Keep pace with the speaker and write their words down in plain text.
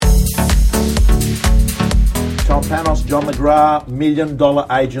Panos, John McGrath, $1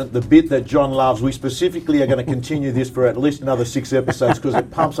 Million Agent, the bit that John loves. We specifically are going to continue this for at least another 6 episodes because it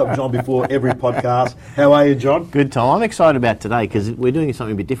pumps up John before every podcast. How are you, John? Good, Tom. I'm excited about today because we're doing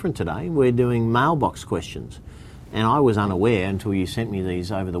something a bit different today. We're doing mailbox questions. And I was unaware until you sent me these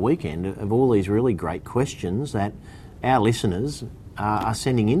over the weekend of all these really great questions that our listeners are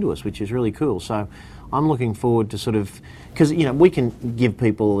sending into us, which is really cool. So I'm looking forward to sort of, because, you know, we can give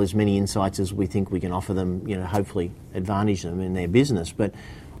people as many insights as we think we can offer them, you know, hopefully advantage them in their business. But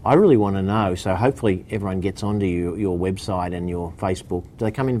I really want to know, so hopefully everyone gets onto your website and your Facebook. Do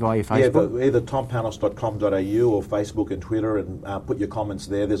they come in via your Facebook? Yeah, either tompanos.com.au or Facebook and Twitter, and put your comments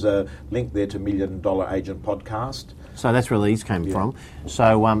there. There's a link there to $1 Million Agent podcast. So that's where these came from.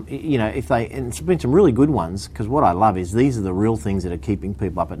 So, you know, if they, and it's been some really good ones, because what I love is these are the real things that are keeping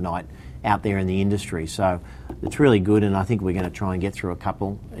people up at night out there in the industry. So it's really good, and I think we're going to try and get through a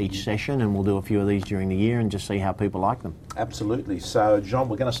couple each session, and we'll do a few of these during the year and just see how people like them. Absolutely. So, John,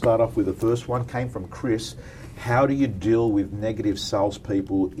 we're going to start off with the first one. Came from Chris. How do you deal with negative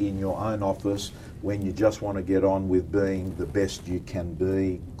salespeople in your own office when you just want to get on with being the best you can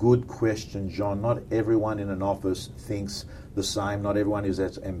be? Good question, John. Not everyone in an office thinks the same. Not everyone is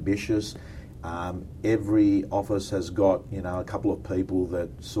as ambitious. Every office has got, you know, a couple of people that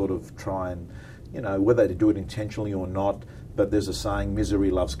sort of try and, you know, whether they do it intentionally or not, but there's a saying,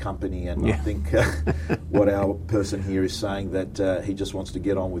 misery loves company, and I think what our person here is saying, that he just wants to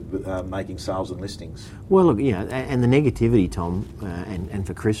get on with making sales and listings. Well, look, you know, and the negativity, Tom, and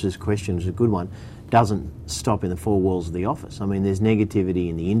for Chris's question is a good one, doesn't stop in the four walls of the office. I mean, there's negativity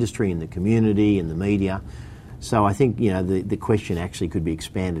in the industry, in the community, in the media. So I think, you know, the question actually could be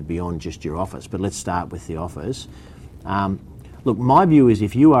expanded beyond just your office, but let's start with the office. Look, my view is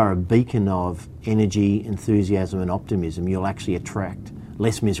if you are a beacon of energy, enthusiasm and optimism, you'll actually attract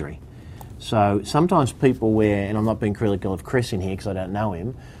less misery. So sometimes people and I'm not being critical of Chris in here because I don't know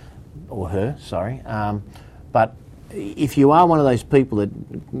him, or her, sorry, but if you are one of those people that,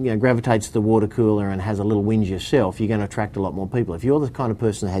 you know, gravitates to the water cooler and has a little whinge yourself, you're going to attract a lot more people. If you're the kind of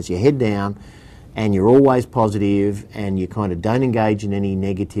person that has your head down and you're always positive and you kind of don't engage in any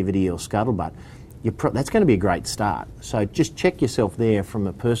negativity or scuttlebutt, that's going to be a great start. So just check yourself there from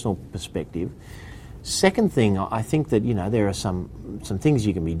a personal perspective. Second thing, I think that, you know, there are some things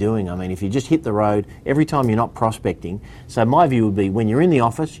you can be doing. I mean, if you just hit the road every time you're not prospecting. So my view would be when you're in the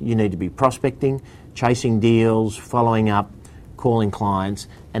office, you need to be prospecting, chasing deals, following up, calling clients,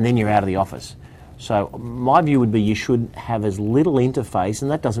 and then you're out of the office. So my view would be you should have as little interface, and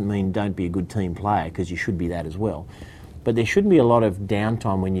that doesn't mean don't be a good team player, because you should be that as well. But there shouldn't be a lot of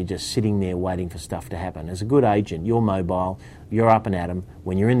downtime when you're just sitting there waiting for stuff to happen. As a good agent, you're mobile, you're up and at 'em.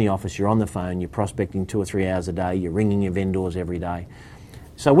 When you're in the office, you're on the phone, you're prospecting 2 or 3 hours a day, you're ringing your vendors every day.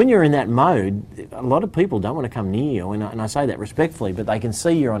 So when you're in that mode, a lot of people don't want to come near you, and I say that respectfully, but they can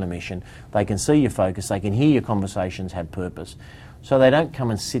see you're on a mission, they can see your focus, they can hear your conversations have purpose. So they don't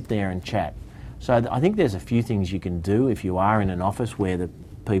come and sit there and chat. So I think there's a few things you can do if you are in an office where the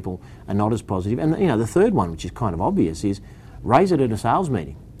people are not as positive. And, you know, the third one, which is kind of obvious, is raise it at a sales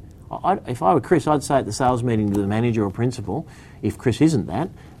meeting. If I were Chris, I'd say at the sales meeting to the manager or principal, if Chris isn't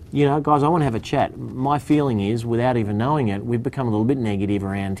that, you know, guys, I want to have a chat. My feeling is, without even knowing it, we've become a little bit negative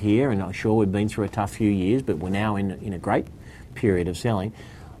around here, and I'm sure we've been through a tough few years, but we're now in a great period of selling.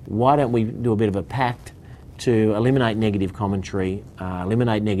 Why don't we do a bit of a pact to eliminate negative commentary,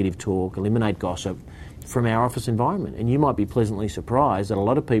 eliminate negative talk, eliminate gossip from our office environment? And you might be pleasantly surprised that a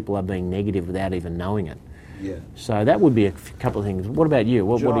lot of people are being negative without even knowing it. Yeah. So that would be a couple of things. What about you?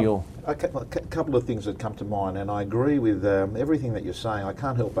 What are your... A couple of things that come to mind, and I agree with everything that you're saying. I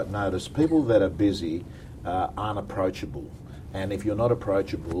can't help but notice people that are busy aren't approachable. And if you're not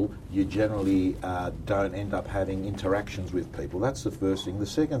approachable, you generally don't end up having interactions with people. That's the first thing. The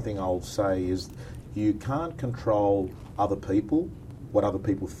second thing I'll say is you can't control other people, what other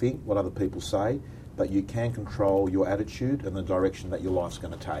people think, what other people say, but you can control your attitude and the direction that your life's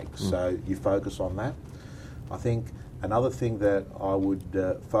going to take. So you focus on that. I think another thing that I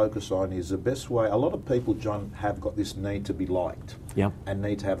would focus on is the best way. A lot of people, John, have got this need to be liked and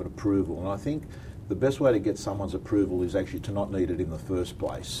need to have an approval. And I think the best way to get someone's approval is actually to not need it in the first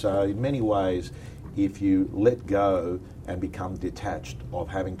place. So in many ways, if you let go and become detached of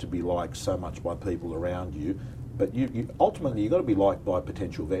having to be liked so much by people around you, but you ultimately you've got to be liked by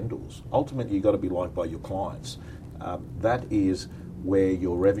potential vendors. Ultimately, you've got to be liked by your clients. That is where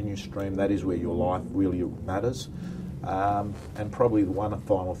your revenue stream, that is where your life really matters. And probably the one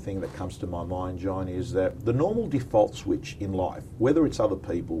final thing that comes to my mind, John, is that the normal default switch in life, whether it's other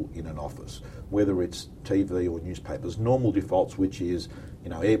people in an office, whether it's TV or newspapers, normal default switch is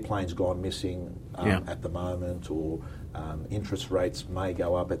airplanes gone missing at the moment, or interest rates may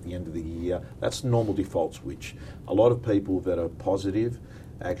go up at the end of the year. That's normal default switch. A lot of people that are positive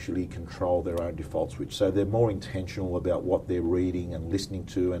actually control their own default switch. So they're more intentional about what they're reading and listening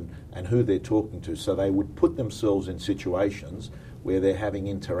to and who they're talking to. So they would put themselves in situations where they're having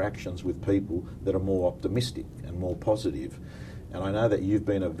interactions with people that are more optimistic and more positive. And I know that you've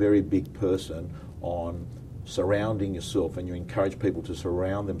been a very big person on surrounding yourself, and you encourage people to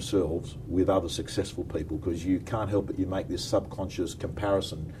surround themselves with other successful people, because you can't help it, you make this subconscious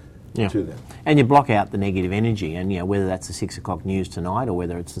comparison to them. And you block out the negative energy, and whether that's the 6 o'clock news tonight, or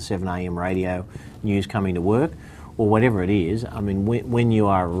whether it's the 7 a.m. radio news coming to work, or whatever it is. I mean, when you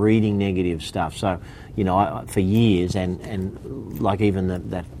are reading negative stuff, so for years, and like even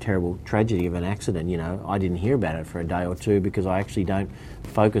that terrible tragedy of an accident, I didn't hear about it for a day or two because I actually don't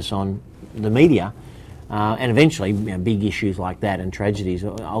focus on the media. And eventually, big issues like that and tragedies,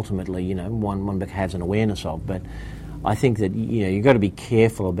 ultimately, one has an awareness of. But I think that you've got to be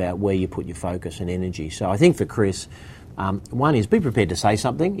careful about where you put your focus and energy. So I think for Chris, one is be prepared to say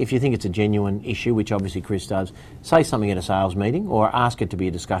something. If you think it's a genuine issue, which obviously Chris does, say something at a sales meeting or ask it to be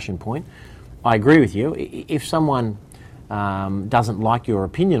a discussion point. I agree with you. If someone doesn't like your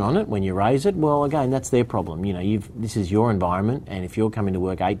opinion on it when you raise it, well, again, that's their problem. This is your environment, and if you're coming to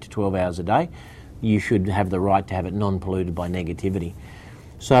work 8 to 12 hours a day, you should have the right to have it non-polluted by negativity.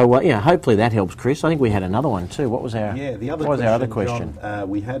 So, hopefully that helps, Chris. I think we had another one too. What was our other question? John,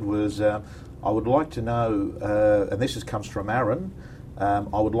 we had was, I would like to know, and this comes from Aaron,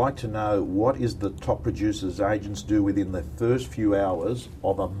 I would like to know what is the top producers agents do within the first few hours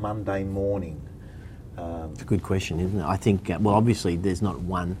of a Monday morning? It's a good question, isn't it? I think, obviously there's not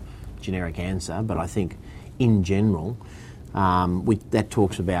one generic answer, but I think in general, that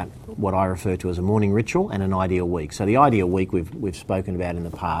talks about what I refer to as a morning ritual and an ideal week. So the ideal week we've spoken about in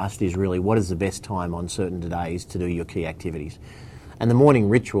the past is really what is the best time on certain days to do your key activities. And the morning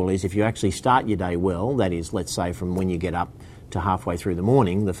ritual is if you actually start your day well, that is, let's say from when you get up to halfway through the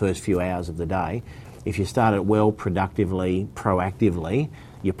morning, the first few hours of the day, if you start it well, productively, proactively,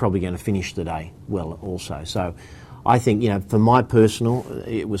 you're probably going to finish the day well also. So I think, for my personal,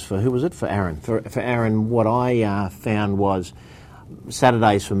 it was for, who was it? For Aaron. For Aaron, what I found was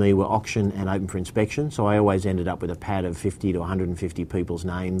Saturdays for me were auction and open for inspection, so I always ended up with a pad of 50 to 150 people's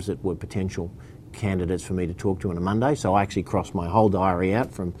names that were potential candidates for me to talk to on a Monday. So I actually crossed my whole diary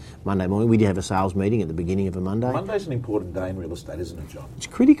out from Monday morning. We did have a sales meeting at the beginning of a Monday. Monday's an important day in real estate, isn't it, John? It's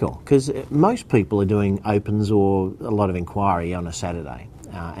critical because most people are doing opens or a lot of inquiry on a Saturday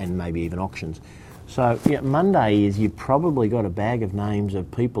and maybe even auctions. So Monday is you've probably got a bag of names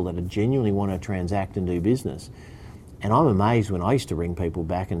of people that are genuinely want to transact and do business. And I'm amazed when I used to ring people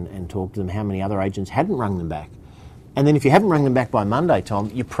back and talk to them how many other agents hadn't rung them back. And then if you haven't rung them back by Monday, Tom,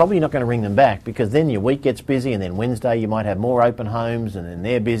 you're probably not going to ring them back because then your week gets busy, and then Wednesday you might have more open homes, and then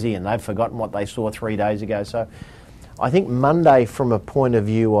they're busy and they've forgotten what they saw 3 days ago. So I think Monday, from a point of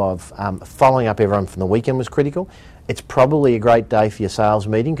view of following up everyone from the weekend, was critical. It's probably a great day for your sales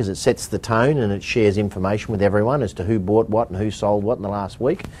meeting because it sets the tone and it shares information with everyone as to who bought what and who sold what in the last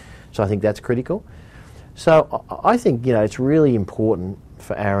week. So I think that's critical. So I think, it's really important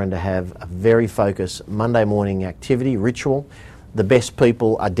for Aaron to have a very focused Monday morning activity, ritual. The best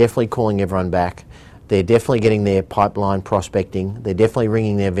people are definitely calling everyone back. They're definitely getting their pipeline prospecting. They're definitely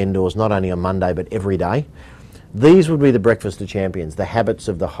ringing their vendors, not only on Monday, but every day. These would be the breakfast of champions. The habits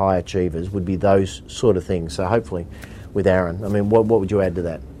of the high achievers would be those sort of things. So hopefully with Aaron, I mean, what would you add to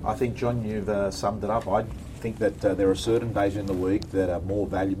that? I think, John, you've summed it up. I think that there are certain days in the week that are more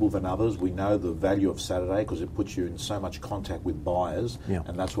valuable than others. We know the value of Saturday because it puts you in so much contact with buyers,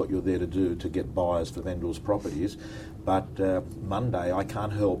 and that's what you're there to do, to get buyers for vendors' properties. But Monday, I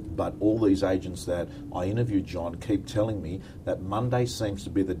can't help but all these agents that I interviewed, John, keep telling me that Monday seems to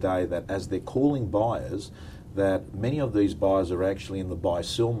be the day that as they're calling buyers, that many of these buyers are actually in the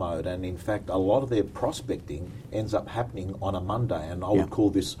buy-sell mode, and in fact a lot of their prospecting ends up happening on a Monday, and I would call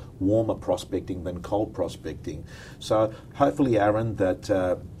this warmer prospecting than cold prospecting. So hopefully, Aaron, that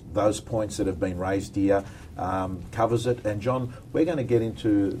those points that have been raised here covers it. And John, we're going to get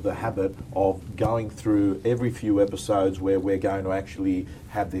into the habit of going through every few episodes where we're going to actually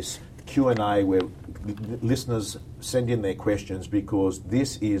have this Q&A where listeners send in their questions, because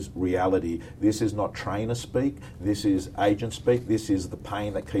this is reality. This is not trainer speak. This is agent speak. This is the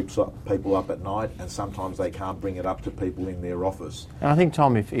pain that keeps people up at night, and sometimes they can't bring it up to people in their office. And I think,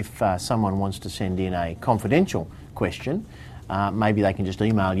 Tom, if someone wants to send in a confidential question, maybe they can just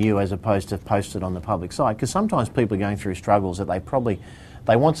email you as opposed to post it on the public site, because sometimes people are going through struggles that they probably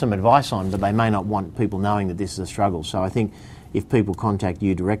they want some advice on, but they may not want people knowing that this is a struggle. So I think if people contact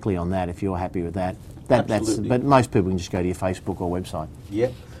you directly on that, if you're happy with that, that's. But most people can just go to your Facebook or website.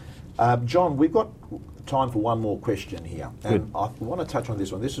 Yep. John, we've got time for one more question here. Good. And I want to touch on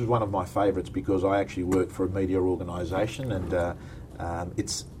this one. This is one of my favourites because I actually work for a media organisation, and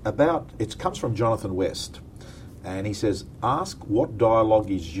it comes from Jonathan West. And he says, ask what dialogue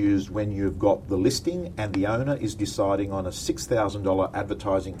is used when you've got the listing and the owner is deciding on a $6,000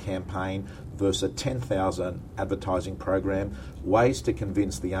 advertising campaign versus a $10,000 advertising program. Ways to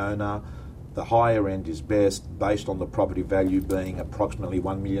convince the owner the higher end is best based on the property value being approximately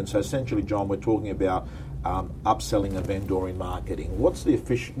 $1 million. So essentially, John, we're talking about upselling a vendor in marketing. What's the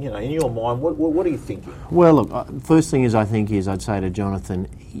efficient, in your mind, what are you thinking? Well, look, first thing I'd say to Jonathan,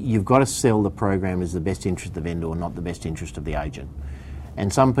 you've got to sell the program as the best interest of the vendor, not the best interest of the agent.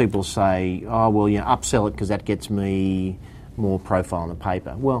 And some people say, upsell it because that gets me more profile in the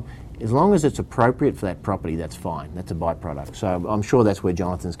paper. Well, as long as it's appropriate for that property, that's fine. That's a byproduct. So I'm sure that's where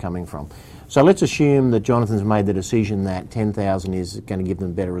Jonathan's coming from. So let's assume that Jonathan's made the decision that 10,000 is going to give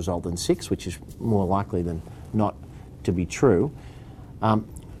them a better result than 6, which is more likely than not to be true.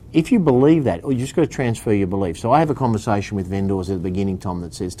 If you believe that, you just got to transfer your belief. So I have a conversation with vendors at the beginning, Tom,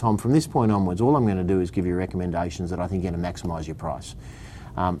 that says, Tom, from this point onwards, all I'm going to do is give you recommendations that I think are going to maximise your price.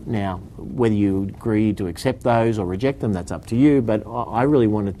 Now, whether you agree to accept those or reject them, that's up to you, but I really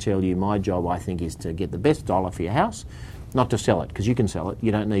want to tell you my job, I think, is to get the best dollar for your house, not to sell it, because you can sell it.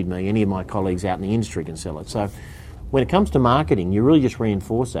 You don't need me. Any of my colleagues out in the industry can sell it. So when it comes to marketing, you really just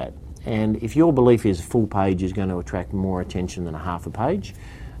reinforce that. And if your belief is a full page is going to attract more attention than a half a page,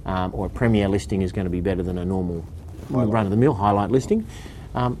 or a premier listing is going to be better than a normal run-of-the-mill highlight listing,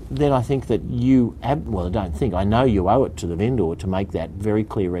 then I think that I know you owe it to the vendor to make that very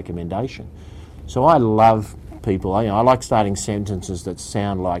clear recommendation. So I love people, I like starting sentences that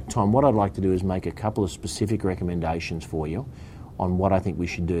sound like, Tom, what I'd like to do is make a couple of specific recommendations for you on what I think we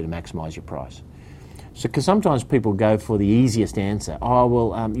should do to maximise your price. So, because sometimes people go for the easiest answer. You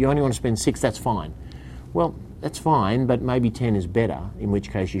only want to spend 6, that's fine. Well, that's fine, but maybe 10 is better, in which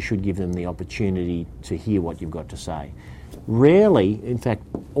case you should give them the opportunity to hear what you've got to say. Rarely, in fact,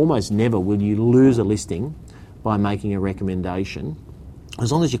 almost never will you lose a listing by making a recommendation,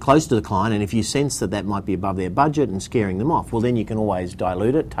 as long as you're close to the client, and if you sense that that might be above their budget and scaring them off, well, then you can always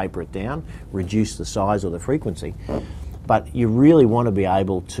dilute it, taper it down, reduce the size or the frequency. But you really want to be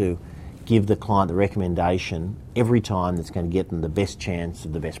able to give the client the recommendation every time that's going to get them the best chance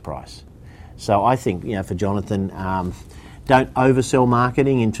of the best price. So I think, for Jonathan, don't oversell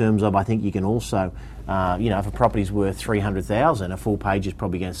marketing in terms of, I think you can also, if a property's worth $300,000, a full page is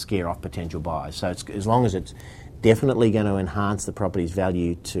probably going to scare off potential buyers. So as long as it's definitely going to enhance the property's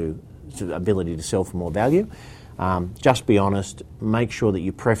value to ability to sell for more value, just be honest, make sure that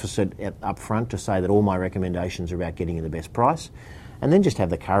you preface it up front to say that all my recommendations are about getting you the best price, and then just have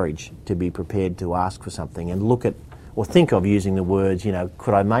the courage to be prepared to ask for something and look at or think of using the words,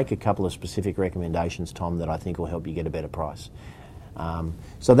 could I make a couple of specific recommendations, Tom, that I think will help you get a better price?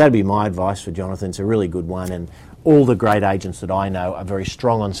 So that'd be my advice for Jonathan. It's a really good one, and all the great agents that I know are very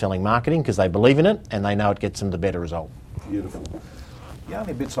strong on selling marketing because they believe in it and they know it gets them the better result. Beautiful. The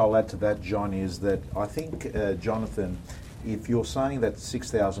only bits I'll add to that, John, is that I think, Jonathan, if you're saying that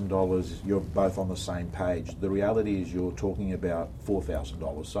 $6,000, you're both on the same page, the reality is you're talking about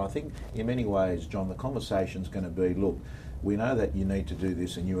 $4,000. So I think in many ways, John, the conversation's going to be, look, we know that you need to do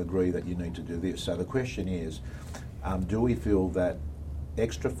this and you agree that you need to do this. So the question is, do we feel that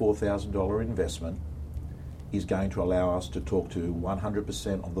extra $4,000 investment is going to allow us to talk to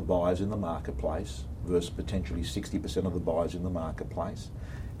 100% of the buyers in the marketplace versus potentially 60% of the buyers in the marketplace?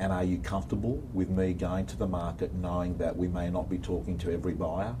 And are you comfortable with me going to the market knowing that we may not be talking to every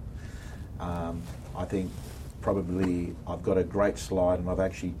buyer? I think probably I've got a great slide, and I've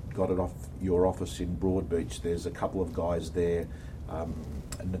actually got it off your office in Broadbeach. There's a couple of guys there.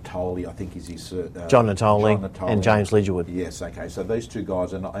 Natoli, I think is his... John Natoli and James Lidgerwood. Yes, okay. So these two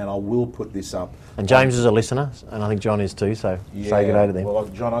guys, and I will put this up. And James is a listener, and I think John is too, so say good day to them. Well,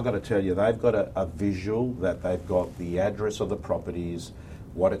 John, I've got to tell you, they've got a visual that they've got the address of the properties,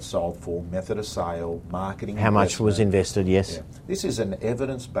 what it sold for, method of sale, marketing... How much was invested, yes. Yeah. This is an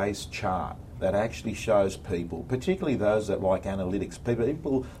evidence-based chart that actually shows people, particularly those that like analytics,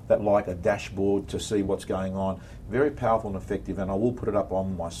 people that like a dashboard to see what's going on, very powerful and effective, and I will put it up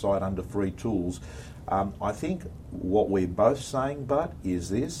on my site under free tools. I think what we're both saying, Bud, is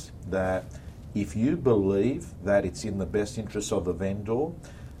this, that if you believe that it's in the best interest of the vendor,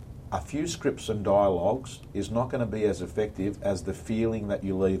 a few scripts and dialogues is not going to be as effective as the feeling that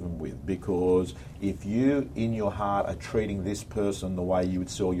you leave them with. Because if you, in your heart, are treating this person the way you would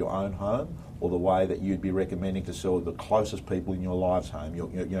sell your own home, or the way that you'd be recommending to sell the closest people in your lives' home,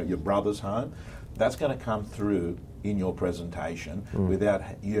 your brother's home, that's going to come through in your presentation without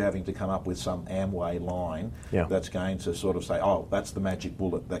you having to come up with some Amway line that's going to sort of say, oh, that's the magic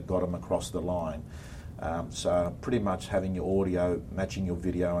bullet that got them across the line. So pretty much having your audio matching your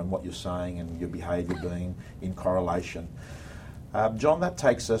video and what you're saying and your behaviour being in correlation. John, that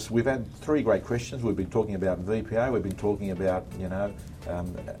takes us, we've had 3 great questions. We've been talking about VPA, we've been talking about,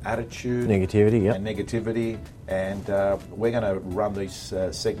 attitude. Negativity, and negativity. And we're going to run these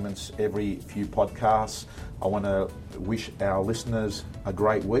segments every few podcasts. I want to wish our listeners a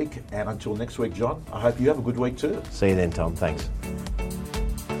great week. And until next week, John, I hope you have a good week too. See you then, Tom. Thanks.